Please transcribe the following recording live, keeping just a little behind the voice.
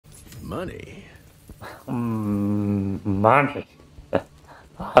Money. Money.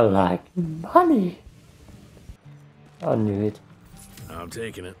 I like money. I knew it. I'm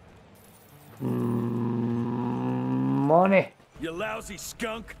taking it. Money. You lousy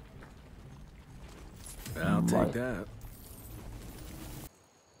skunk. I'll take that.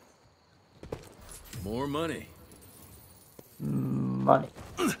 More money. Money.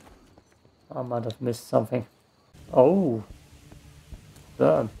 I might have missed something. Oh.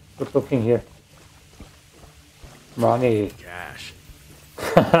 Damn. Good looking here. Money. Cash.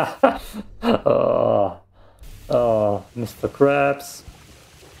 Oh, Mr. Krabs.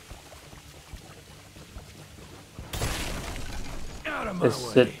 Out of my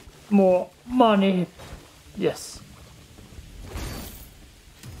Is way. it more money? Yes.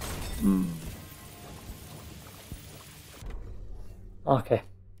 Okay.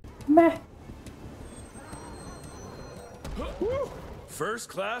 Meh. First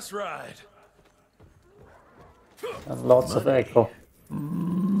class ride. And lots of echo.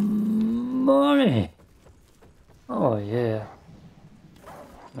 Money. Oh yeah.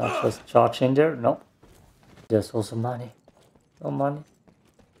 Not just charging there. No. There's also money. No money.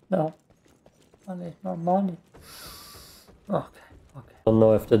 No. Money. No money. Okay. Okay. I don't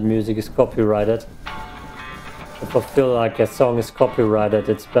know if that music is copyrighted. If I feel like a song is copyrighted,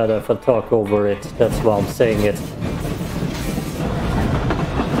 it's better if I talk over it. That's why I'm saying it.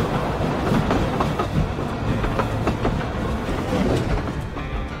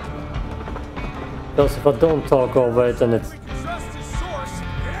 Because if I don't talk over it, then it's... Trust his source,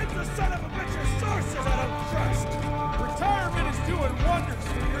 and the son of a bitch's sources I don't trust. Retirement is doing wonders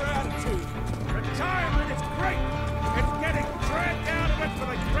for your attitude. Retirement is great. It's getting dragged out of it for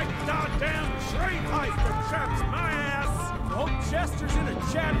the great goddamn trade heist that chaps my ass. Hope Chester's in a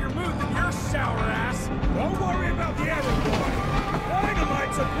chattier mood than your sour ass. Don't worry about the other boy.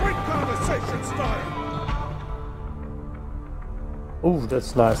 Dynamite's a great conversation starter. Ooh,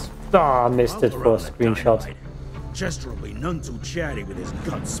 that's nice. Ah, I missed it for a screenshot. Chester will be none too chatty with his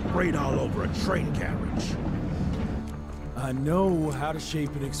guts sprayed all over a train carriage. I know how to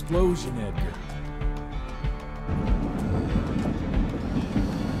shape an explosion, Edgar.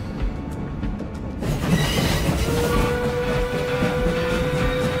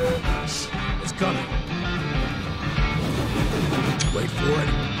 It's coming. Wait for it.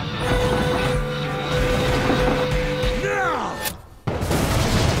 Now!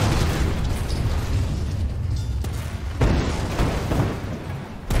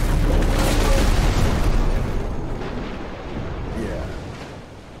 Yeah.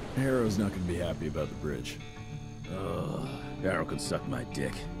 Harrow's not gonna be happy about the bridge. Arrow can suck my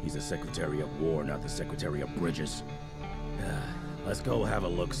dick. He's the Secretary of War, not the Secretary of Bridges. Let's go have a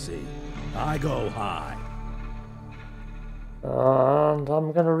look-see. I go high. And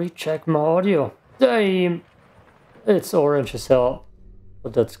I'm gonna recheck my audio. Damn! It's orange as hell.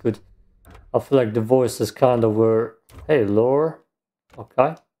 But that's good. I feel like the voices kind of were... Hey, lore.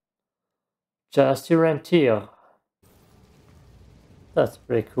 Okay. Just your rentier. That's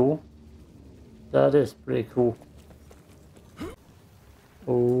pretty cool. That is pretty cool.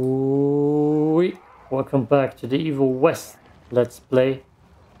 Ooh, welcome back to the Evil West Let's Play.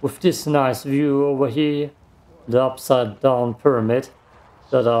 With this nice view over here. The upside down pyramid.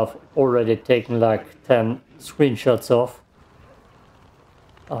 That I've already taken like 10 screenshots of.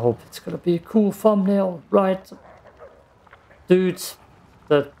 I hope it's gonna be a cool thumbnail, right? Dude,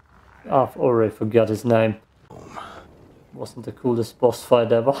 that I've already forgot his name. Wasn't the coolest boss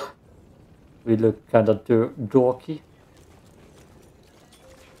fight ever. We look kinda dorky.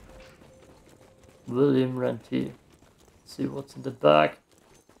 William Rentier. See what's in the back.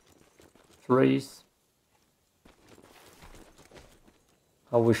 Trees.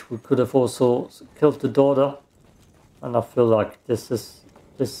 I wish we could have also killed the daughter. And I feel like this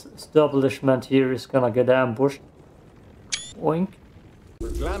establishment here is gonna get ambushed. Oink. For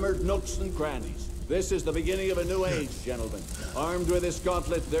glamoured nooks and crannies. This is the beginning of a new age, gentlemen. Armed with this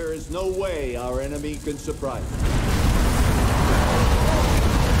gauntlet, there is no way our enemy can surprise us.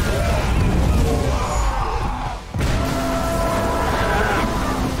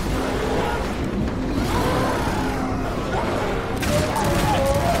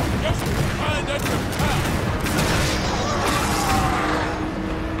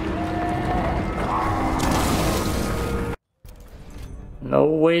 No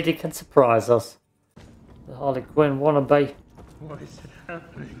way they can surprise us. The Harley Quinn wannabe. What is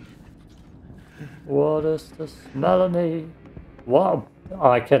happening? What is this? Melanie? Wow,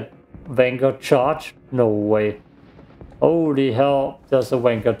 I can Vanguard charge? No way. Holy hell, there's a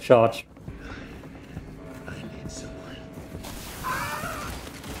Vanguard charge. I need someone.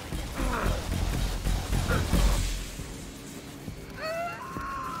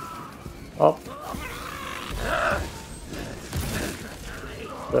 Up.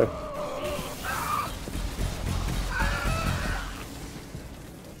 There.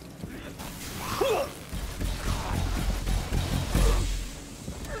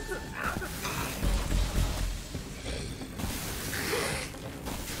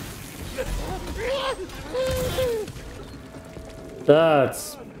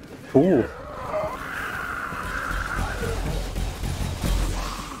 That's cool. How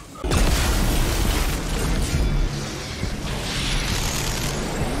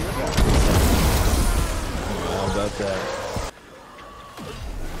about that?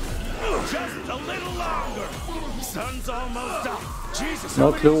 Just a little longer. Sun's almost up. Jesus.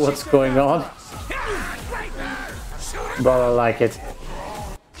 No clue what's going on, but I like it.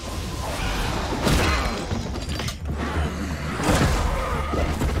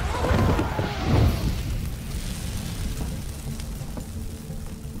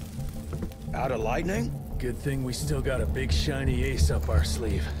 Out of lightning? Good thing we still got a big shiny ace up our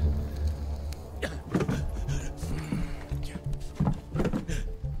sleeve.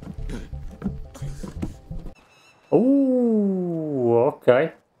 Oh,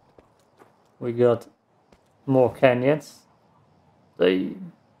 okay. We got more canyons. They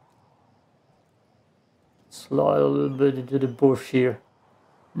slide a little bit into the bush here.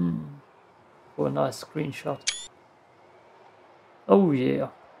 For a nice screenshot. Oh yeah.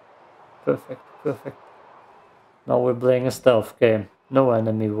 Perfect, perfect. Now we're playing a stealth game. No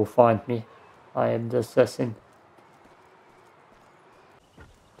enemy will find me. I am the assassin.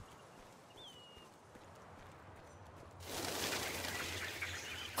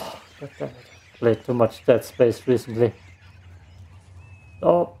 God damn it. Played too much Dead Space recently.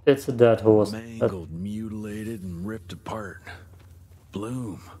 Oh, it's a dead horse. Mangled, mutilated, and ripped apart.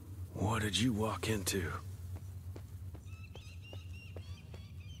 Bloom, what did you walk into?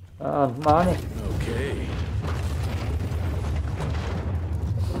 Money. Okay.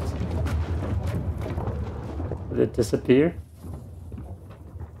 Did it disappear?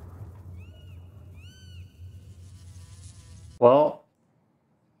 Well,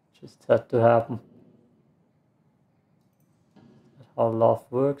 just had to happen. That's how love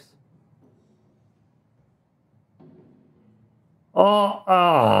works. Oh,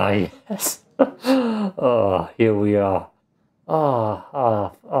 yes. Oh, here we are.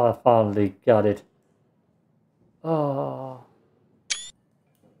 I finally got it. Oh.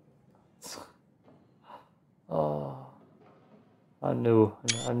 I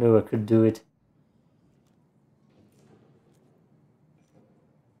knew I could do it.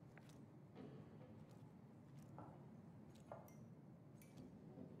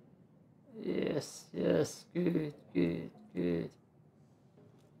 Yes, good.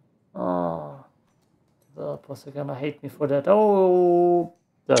 Oh. Developers are gonna hate me for that. Oh,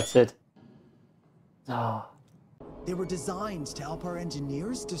 that's it. Ah. They were designed to help our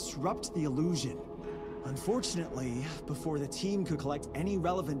engineers disrupt the illusion. Unfortunately, before the team could collect any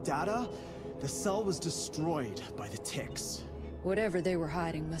relevant data, the cell was destroyed by the ticks. Whatever they were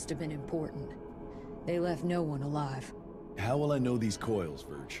hiding must have been important. They left no one alive. How will I know these coils,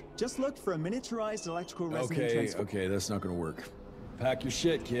 Verge? Just look for a miniaturized electrical resonant transformer. Okay, that's not gonna work. Pack your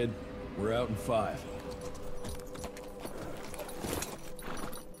shit, kid. We're out in 5.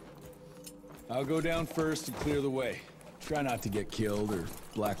 I'll go down first and clear the way. Try not to get killed or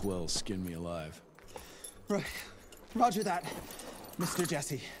Blackwell skin me alive. Right. Roger that, Mr.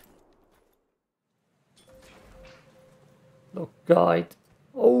 Jesse. Look, guide.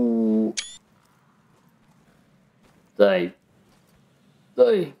 Oh. They.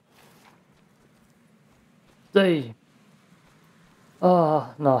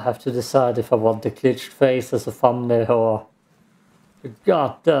 Now I have to decide if I want the glitched face as a thumbnail or the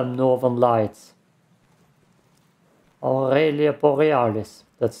goddamn northern lights. Aurelia Borealis.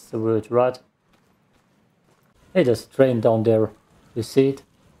 That's the word, right? Hey, there's a train down there. You see it?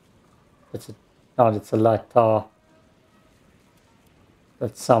 It's a light tower.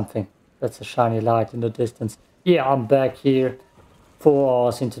 That's something. That's a shiny light in the distance. Yeah, I'm back here. 4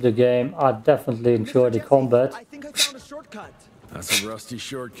 hours into the game. I definitely enjoy the combat. I think I found a shortcut. That's a rusty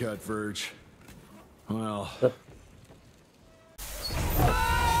shortcut, Verge. Well...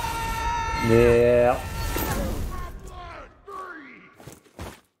 Yeah.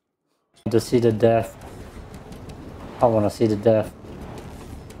 To see the death. I want to see the death.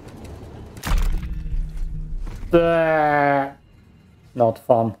 Not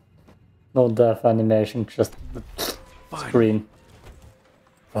fun. No death animation, just screen.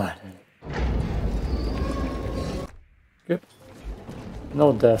 Finally. Good.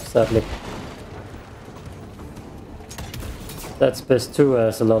 No death, sadly. Dead Space 2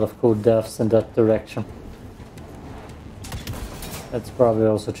 has a lot of cool deaths in that direction. That's probably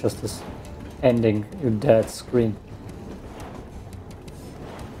also just this ending your dead screen.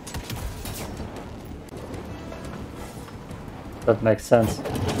 That makes sense.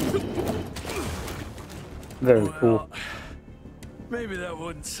 Very cool. Maybe that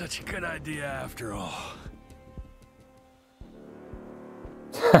wasn't such a good idea after all.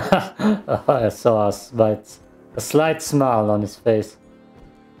 I saw a slight smile on his face.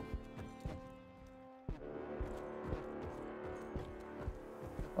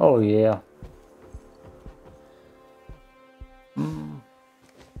 Oh yeah. Looking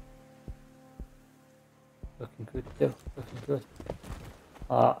good though, looking good.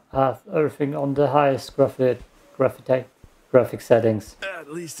 Have everything on the highest graphic settings. At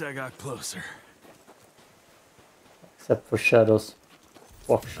least I got closer. Except for shadows.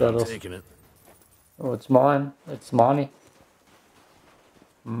 Walk shadows. I'm taking it. Oh, it's mine. It's money.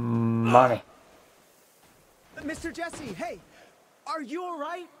 Money. Mr. Jesse, hey! Are you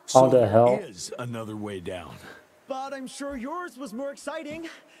alright? How the hell? Is another way down. But I'm sure yours was more exciting.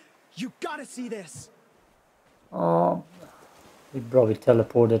 You gotta see this. We probably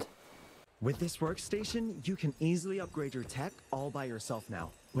teleported. With this workstation, you can easily upgrade your tech all by yourself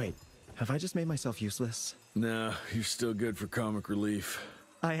now. Wait, have I just made myself useless? No, you're still good for comic relief.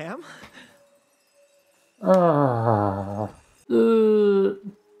 I am?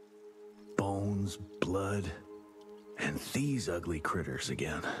 Bones, blood, and these ugly critters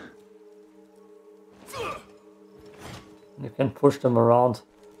again. You can push them around.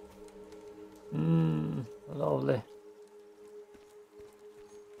 Lovely.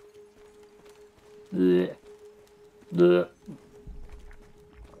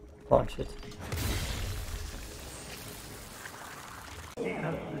 Punch it.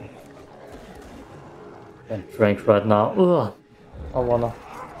 Can't drink right now. Ugh. I wanna.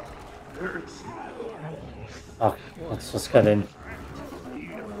 Okay, let's just get in.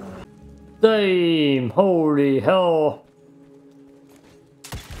 Damn! Holy hell!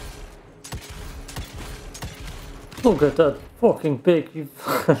 Look at that fucking big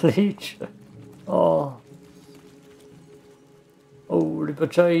leech. Oh. Holy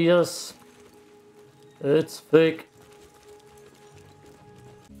potatoes. It's thick.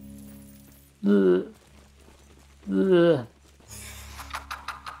 I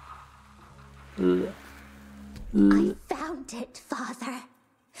found it, Father.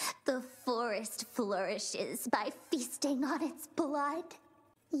 The forest flourishes by feasting on its blood.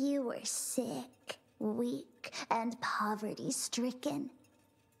 You were sick, weak, and poverty-stricken.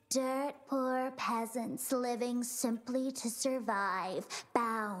 Dirt poor peasants living simply to survive,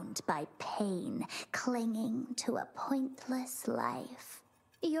 bound by pain, clinging to a pointless life.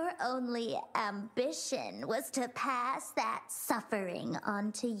 Your only ambition was to pass that suffering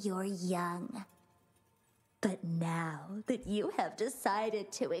on to your young. But now that you have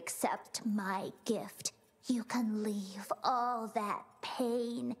decided to accept my gift, you can leave all that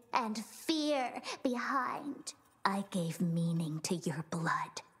pain and fear behind. I gave meaning to your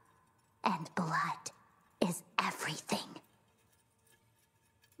blood, and blood is everything.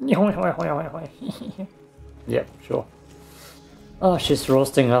 Yep, sure. Oh, she's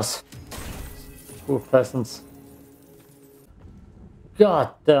roasting us. Poor peasants.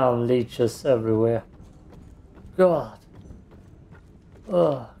 Goddamn leeches everywhere. God.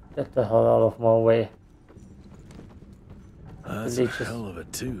 Oh, get the hell out of my way. That's a hell of a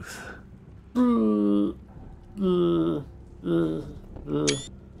tooth.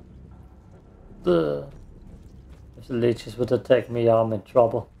 If the leeches would attack me, I'm in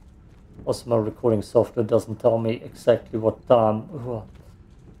trouble. Also, my recording software doesn't tell me exactly what time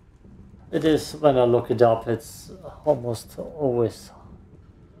it is. When I look it up, it's almost always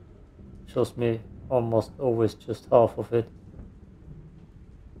shows me almost always just half of it.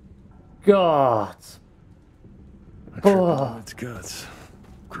 God. Its guts.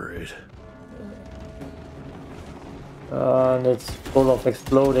 Great. And it's full of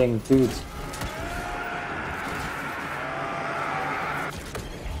exploding dudes.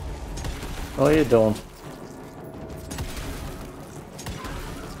 No, you don't.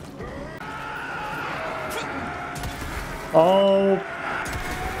 Oh.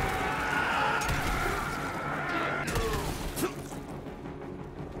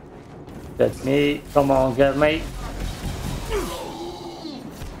 Get me. Come on, get me.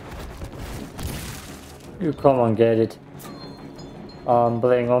 You come and get it. I'm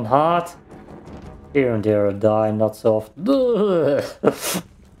playing on hard. Here and there I die, not soft.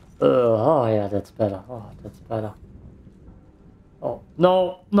 Oh yeah, that's better. Oh, that's better. Oh,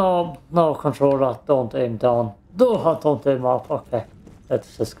 no, no, no, controller, don't aim down. No, don't aim up. Okay,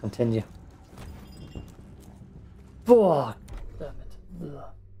 let's just continue. Fuck, damn it.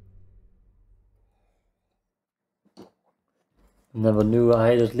 Ugh. Never knew I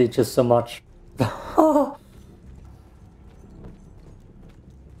hated leeches so much. Ugh.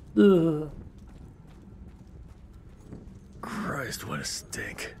 Christ, what a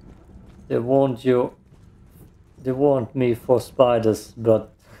stink. They warned me for spiders,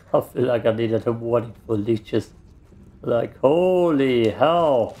 but I feel like I needed a warning for leeches. Like, holy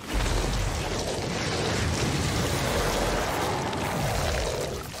hell!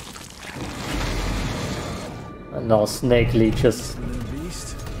 And now snake leeches.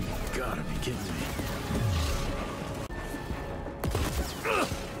 Beast? You gotta be kidding me.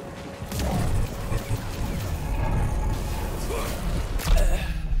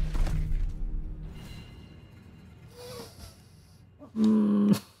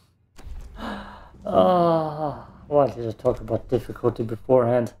 Why did I talk about difficulty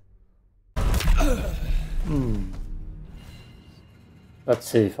beforehand? Let's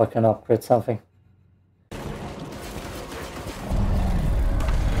see if I can upgrade something.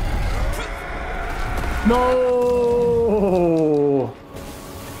 No!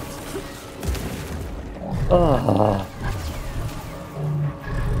 Ah.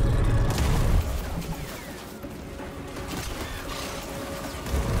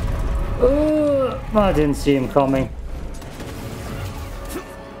 I didn't see him coming.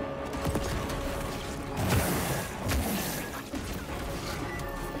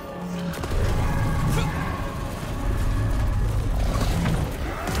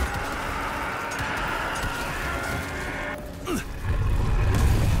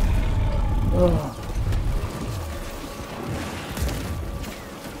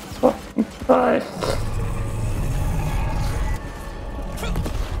 Fucking Christ.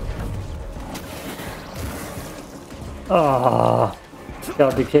 Ah, you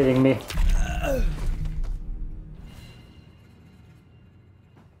gotta be kidding me.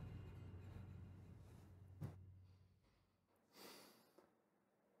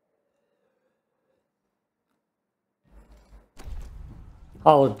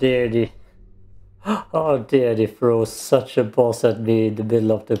 How dare they throw such a boss at me in the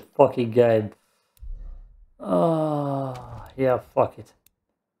middle of the fucking game. Yeah, fuck it.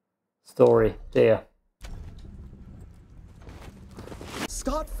 Story, there.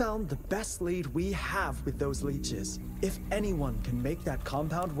 Scott found the best lead we have with those leeches. If anyone can make that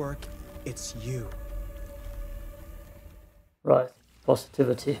compound work, it's you. Right,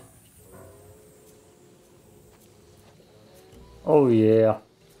 positivity. Oh yeah,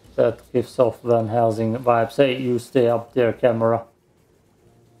 that gives off Van Helsing vibes. Hey, you stay up there, camera.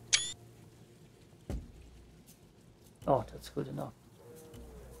 Oh, that's good enough.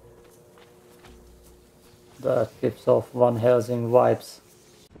 That gives off Van Helsing vibes.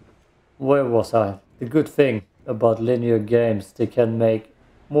 Where was I? The good thing about linear games, they can make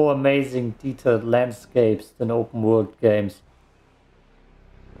more amazing detailed landscapes than open world games.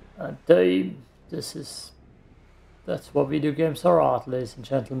 And that's what video games are at, ladies and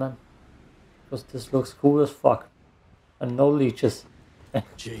gentlemen. Because this looks cool as fuck. And no leeches.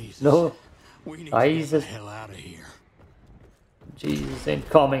 Jesus. No. We need to get the Jesus. hell out of here. Jesus ain't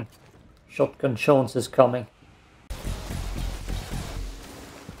coming. Shotgun Jones is coming.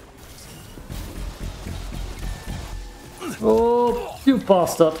 Oh, you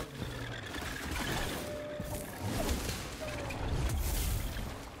bastard.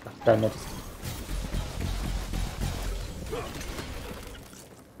 Damn it.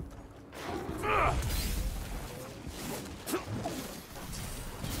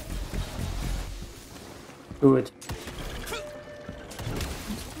 Do it.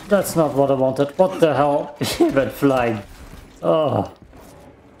 That's not what I wanted. What the hell? He went flying. Oh.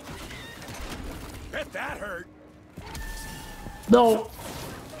 Bet that hurt. No.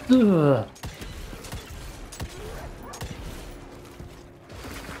 Ugh.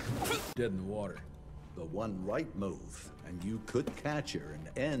 Dead in the water. The one right move, and you could catch her and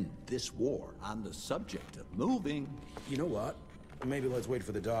end this war. On the subject of moving, You know what? Maybe let's wait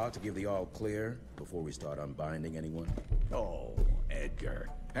for the dog to give the all clear before we start unbinding anyone. oh, Edgar,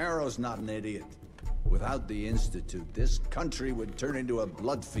 Harrow's not an idiot. Without the Institute, this country would turn into a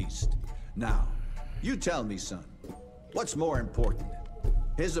blood feast. Now, you tell me, son, what's more important?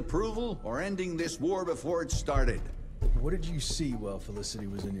 His approval or ending this war before it started? What did you see while Felicity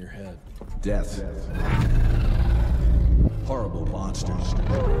was in your head? Death. Horrible monsters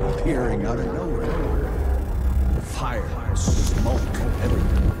appearing out of nowhere. Fire, smoke,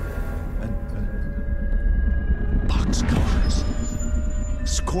 everything. And boxcars.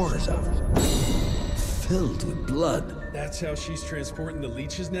 Scores of them. filled with blood. That's how she's transporting the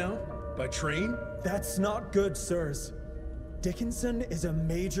leeches now? By train? That's not good, sirs. Dickinson is a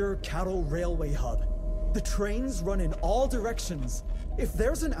major cattle railway hub. The trains run in all directions. If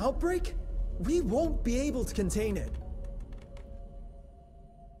there's an outbreak, we won't be able to contain it.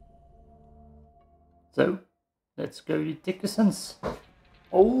 So, let's go to Dickinson's.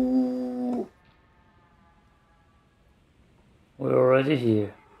 Oh! We're already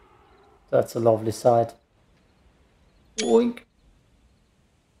here. That's a lovely sight. Oink!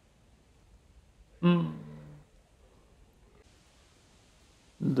 Damn.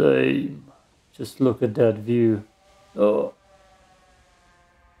 Just look at that view. Oh.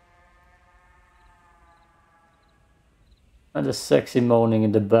 And a sexy moaning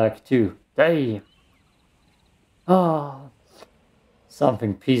in the back too. Damn. Ah.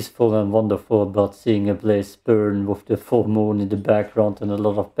 Something peaceful and wonderful about seeing a place burn with the full moon in the background and a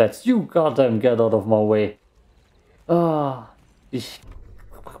lot of pets. You goddamn get out of my way. Ah.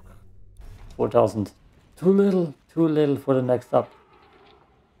 4,000. Too little for the next up.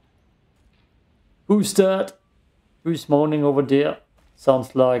 Who's that? Who's moaning over there?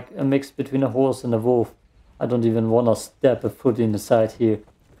 Sounds like a mix between a horse and a wolf. I don't even want to step a foot inside here,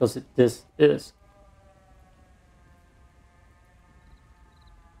 because this is.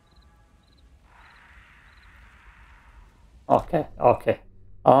 Okay.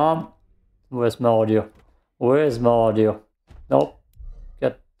 Where's my audio? Where's my audio? Nope.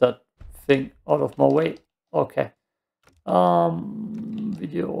 Get that thing out of my way. Okay.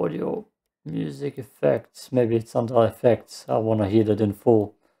 Video, audio, music effects. Maybe it's under effects. I want to hear that in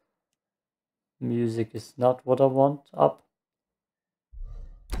full. Music is not what I want. Up.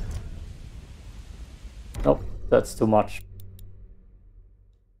 Nope, that's too much.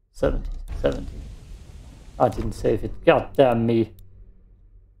 70. I didn't save it. God damn me.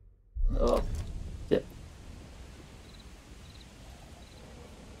 Oh, yeah.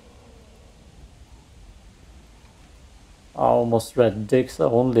 I almost read Dix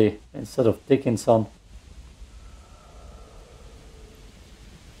only instead of Dickinson.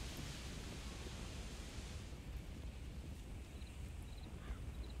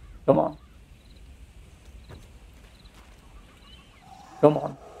 Come on. Come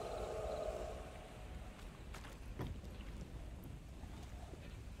on.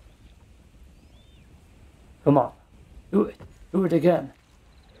 Come on. Do it. Do it again.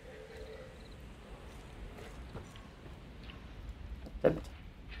 Damn it.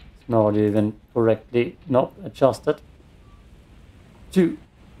 It's not even correctly not adjusted. 2.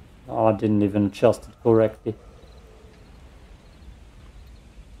 Oh, I didn't even adjust it correctly.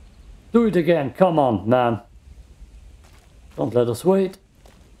 Do it again. Come on, man. Don't let us wait.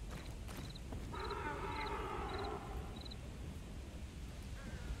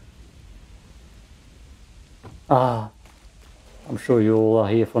 Ah, I'm sure you all are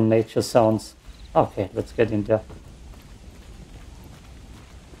here for nature sounds. Okay, let's get in there.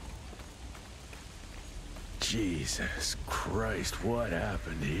 Jesus Christ, what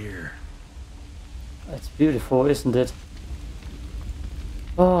happened here? It's beautiful, isn't it?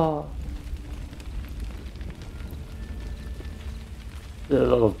 Oh. There are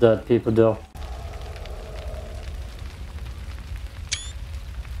a lot of dead people though.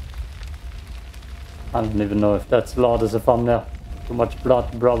 I don't even know if that's allowed as a thumbnail. Too much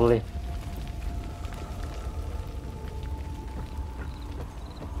blood, probably.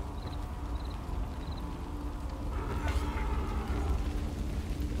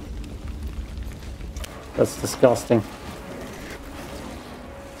 That's disgusting.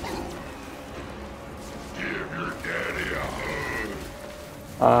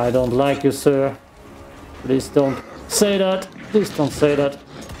 I don't like you, sir. Please don't say that. Please don't say that.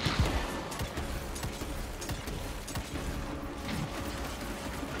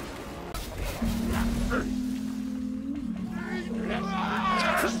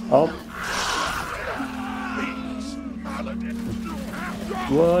 Oh.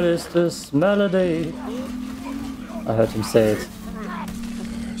 What is this melody? I heard him say it.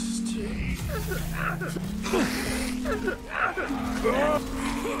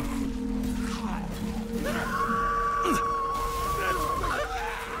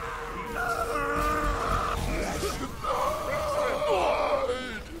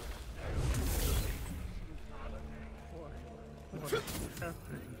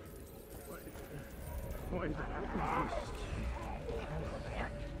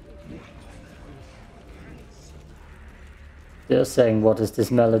 They're saying, what is this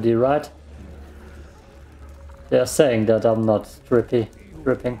melody, right? They're saying that I'm not dripping.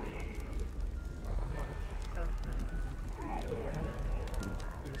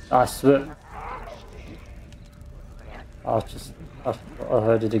 I swear. I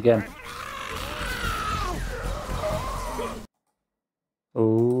heard it again.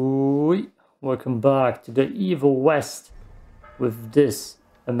 Oh, welcome back to the Evil West with this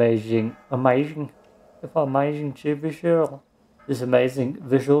amazing visual. This amazing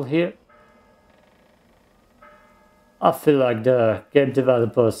visual here. I feel like the game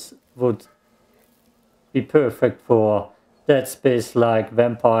developers would be perfect for Dead Space like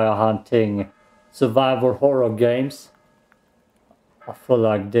vampire hunting survival horror games. I feel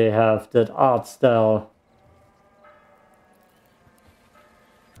like they have that art style.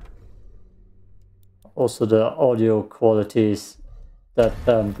 Also the audio quality is that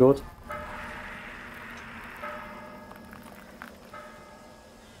damn good.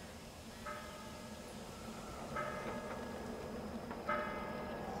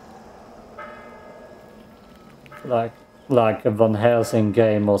 Like a Van Helsing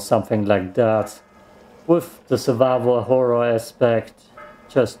game or something like that, with the survival horror aspect,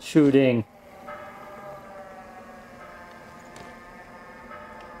 just shooting.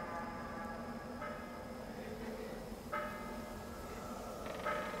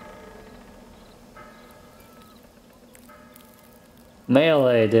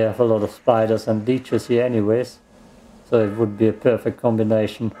 Melee, they have a lot of spiders and leeches here anyways, so it would be a perfect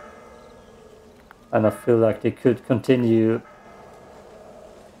combination. And I feel like they could continue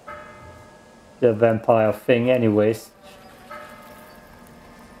the vampire thing anyways.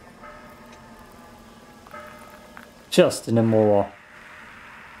 Just in a more,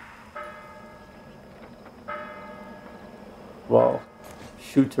 well,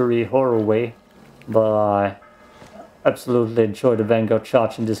 shootery horror way. But I absolutely enjoy the Vanguard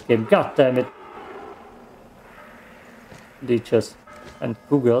charge in this game. God damn it! Leeches and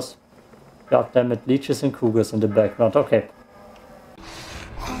cougars. God damn it, leeches and cougars in the background. Okay.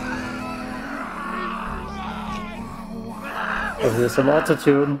 Oh, here's some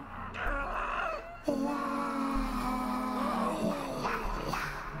autotune.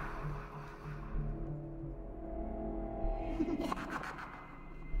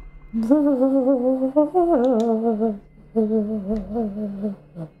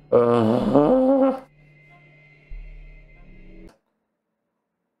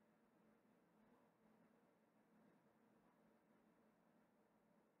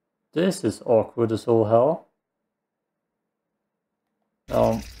 This is awkward as all hell.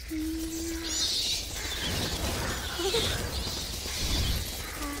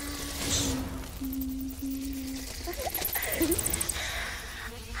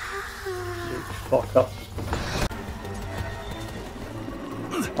 Fuck up.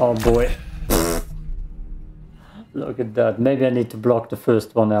 Oh boy. Look at that. Maybe I need to block the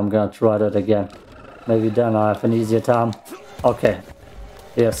first one. I'm gonna try that again. Maybe then I have an easier time. Okay.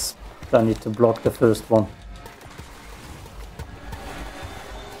 Yes. I need to block the first one.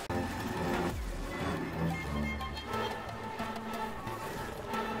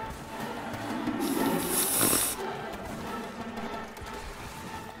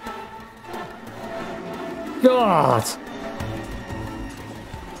 God!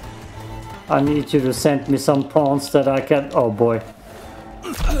 I need you to send me some pawns that I can... Oh boy.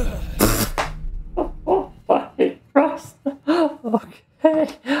 Oh my Christ.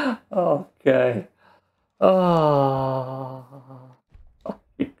 Okay. Okay. Oh. My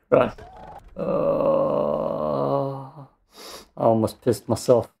Christ. Oh. I almost pissed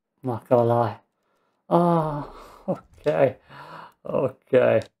myself. Not gonna lie. Oh. Okay.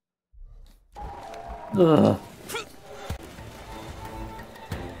 Okay. Ugh.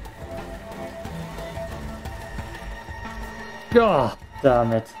 God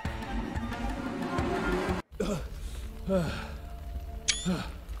damn it.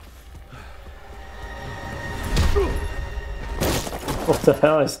 What the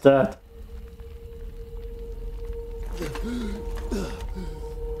hell is that?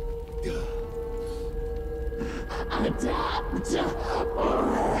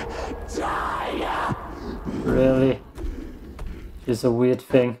 Really? She's a weird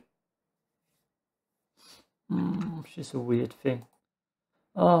thing. She's a weird thing.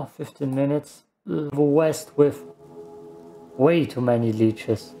 Oh, 15 minutes. The west with way too many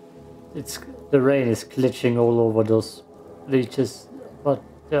leeches. The rain is glitching all over those leeches. But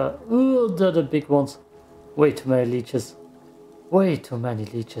they're the big ones. Way too many leeches. Way too many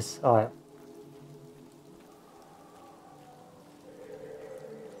leeches. Alright.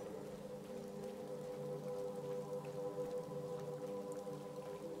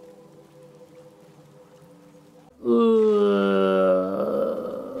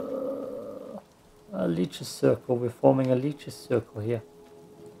 A leeches circle. We're forming a leeches circle here.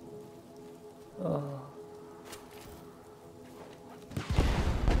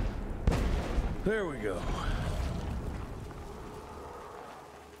 There we go.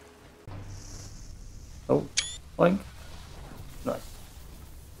 Oh, boink. Nice.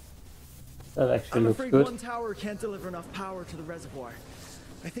 That actually I'm looks afraid good. one tower can't deliver enough power to the reservoir.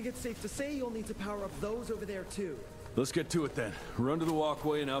 I think it's safe to say you'll need to power up those over there too. Let's get to it then. Run to the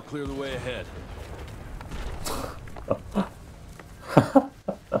walkway and I'll clear the way ahead.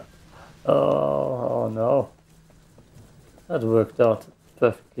 Oh no. That worked out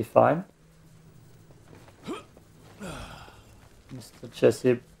perfectly fine. Mr.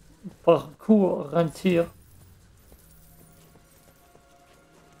 Jesse Parkour Rentier.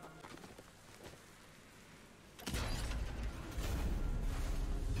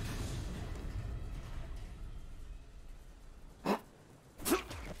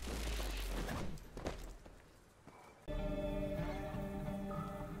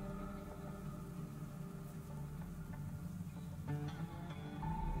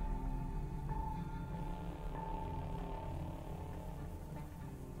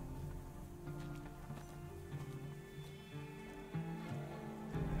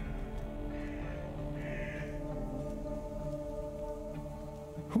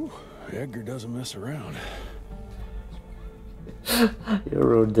 Whew, Edgar doesn't mess around. You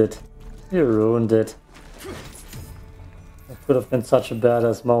ruined it. You ruined it. It could have been such a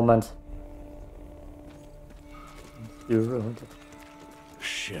badass moment. You ruined it.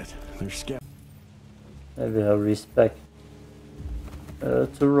 Shit, they're scared. Maybe I'll respec to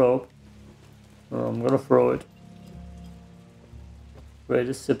rope. Oh, I'm gonna throw it.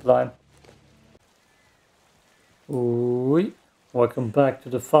 Greatest zipline. Ooh. Welcome back to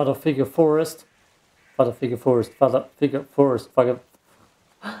the Father Figure Forest. Father Figure Forest. Father Figure Forest.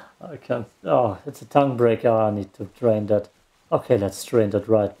 I can't. Oh, it's a tongue breaker. I need to train that. Okay, let's train that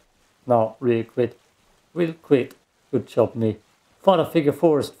right now. Real quick. Real quick. Good job, me. Father Figure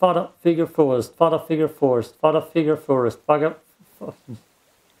Forest. Father Figure Forest. Father Figure Forest. Father Figure Forest. Father.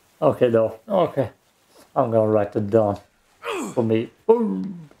 Okay, no. Okay. I'm gonna write it down. For me.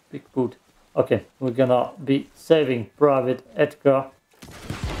 Boom. Big boot. Okay, we're gonna be saving Private Edgar.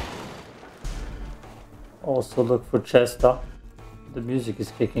 Also look for Chester. The music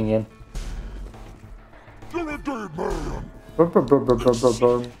is kicking in. A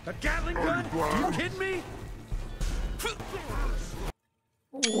Gatling gun? You kidding me?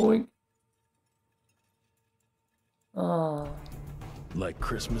 Oink. Ah, Like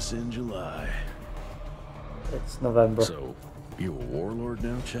Christmas in July. it's November. So, you a warlord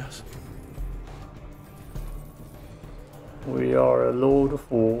now, Chess? We are a load of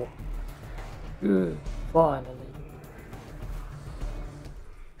war. Good, finally.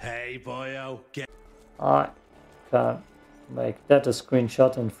 Hey, boyo, get... I can make that a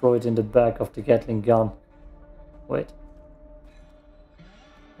screenshot and throw it in the back of the Gatling gun. Wait.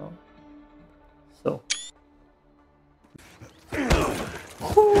 No. So.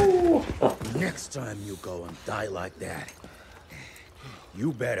 Next time you go and die like that,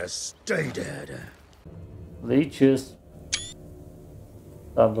 you better stay dead. Leeches.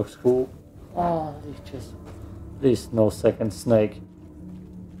 That looks cool. Oh, leeches. Please, no second snake.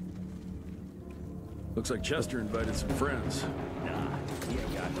 Looks like Chester invited some friends. Nah, he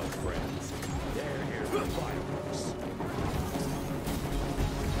ain't got no friends. They're here for fireworks.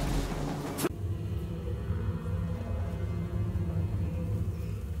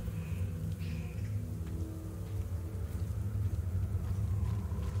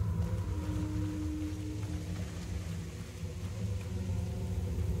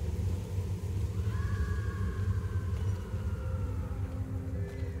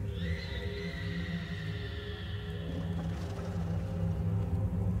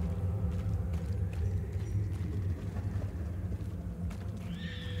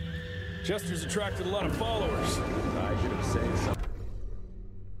 Chester's attracted a lot of followers. I should have said something.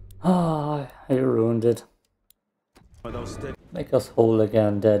 Ah, I ruined it. Make us whole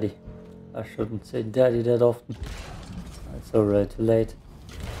again, Daddy. I shouldn't say Daddy that often. It's already too late.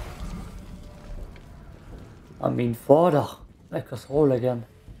 I mean, Father, make us whole again.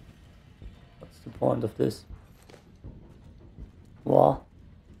 What's the point of this? What?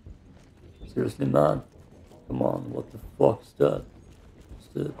 Seriously, man? Come on, what the fuck is that?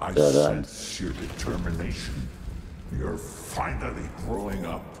 I Dead end. sense your determination. You're finally growing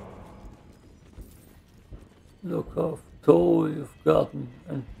up. Look how tall you've gotten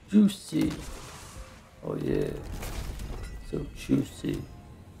and juicy. Oh yeah, so juicy.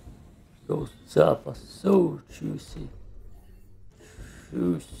 Those zap are so juicy.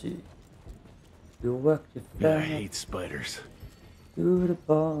 Juicy. You work your I family hate spiders. to the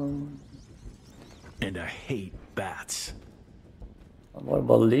bone. And I hate bats. And what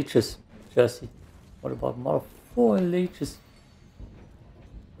about leeches, Jesse? What about more 4 leeches?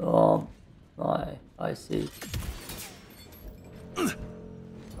 I see.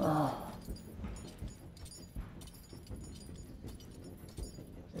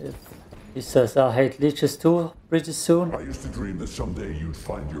 If he says I hate leeches too pretty soon. I used to dream that someday you'd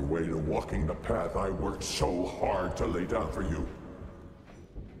find your way to walking the path I worked so hard to lay down for you.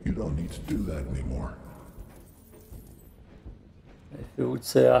 You don't need to do that anymore. If you would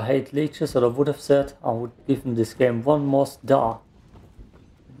say I hate leeches, what I would have said, I would give him this game 1 more star.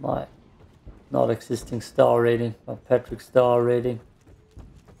 My not existing star rating, my Patrick star rating.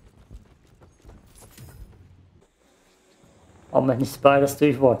 How many spiders do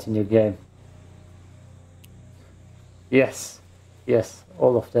you want in your game? Yes, yes,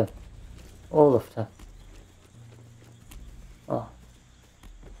 all of them. All of them. Oh.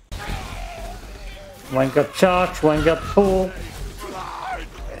 Vanguard charge, Vanguard pull.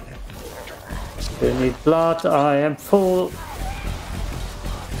 Still need blood, I am full.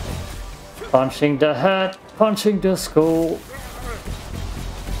 Punching the head, punching the skull.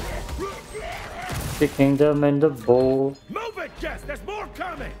 Kicking them in the bowl. Move it, Jess! There's more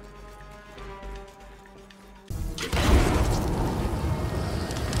coming!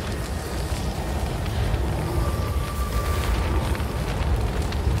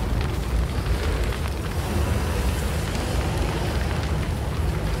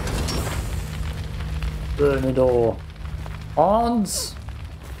 Burn it all. Hans!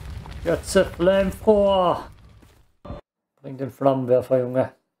 Jetzt Flamethrower! Bring den Flammenwerfer,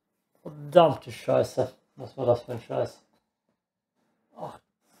 Junge. Verdammte Scheiße. Was war das für ein Scheiß? Ach,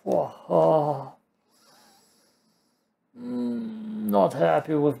 boah. Oh. Not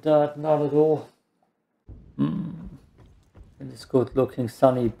happy with that, not at all. In this good looking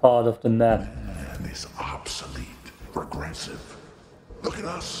sunny part of the map. Man is obsolete, regressive. Look at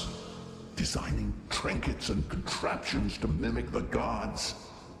us, designing trinkets and contraptions to mimic the gods.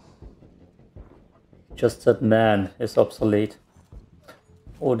 Just that man is obsolete.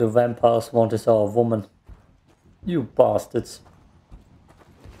 All the vampires want is our woman. You bastards.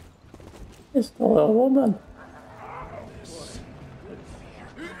 It's not a woman.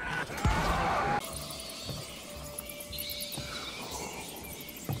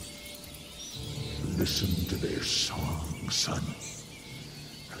 Listen to their song, son.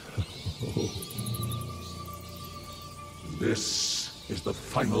 This is the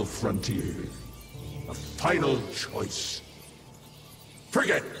final frontier. A final choice.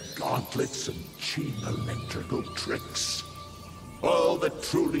 Forget gauntlets and cheap electrical tricks. All that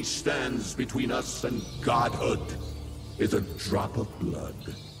truly stands between us and godhood is a drop of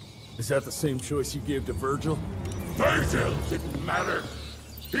blood. Is that the same choice you gave to Virgil? Virgil didn't matter.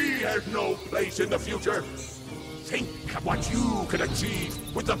 He has no place in the future. Think of what you could achieve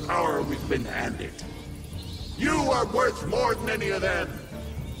with the power we've been handed. You are worth more than any of them.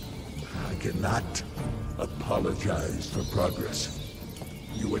 I cannot apologize for progress.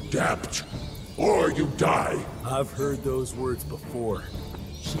 You adapt, or you die. I've heard those words before.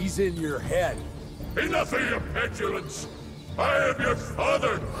 She's in your head. Enough of your petulance. I am your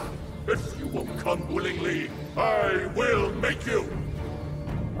father. If you won't come willingly, I will make you.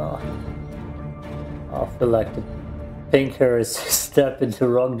 I feel like the pink hair is a step in the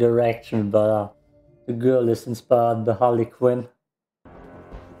wrong direction, but the girl is inspired by Harley Quinn.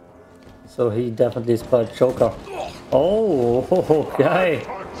 So he definitely inspired Joker. Oh, okay.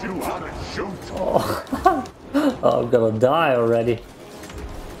 You how to shoot. Oh. I'm gonna die already.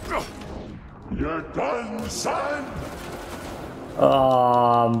 You're done, son.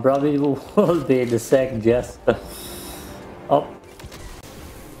 Probably will be in the second, yes. Oh.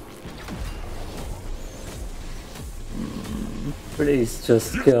 Please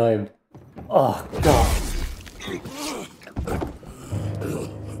just kill him. Oh god.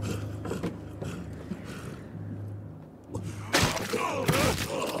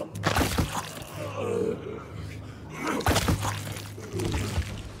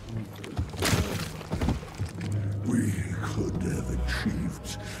 We could have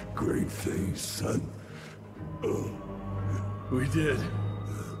achieved great things, son. We did.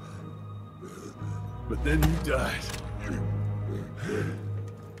 But then you died.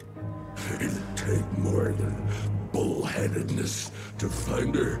 It'd take more than bullheadedness to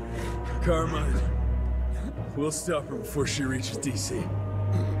find her. Carmine, we'll stop her before she reaches DC.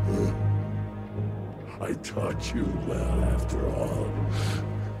 I taught you well after all.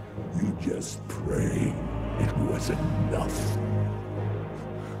 You just pray it was enough.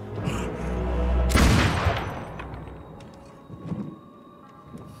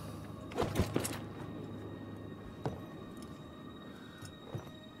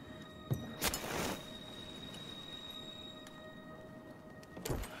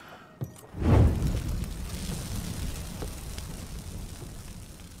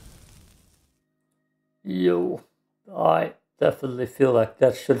 Yo, I definitely feel like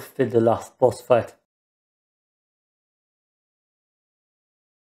that should have been the last boss fight.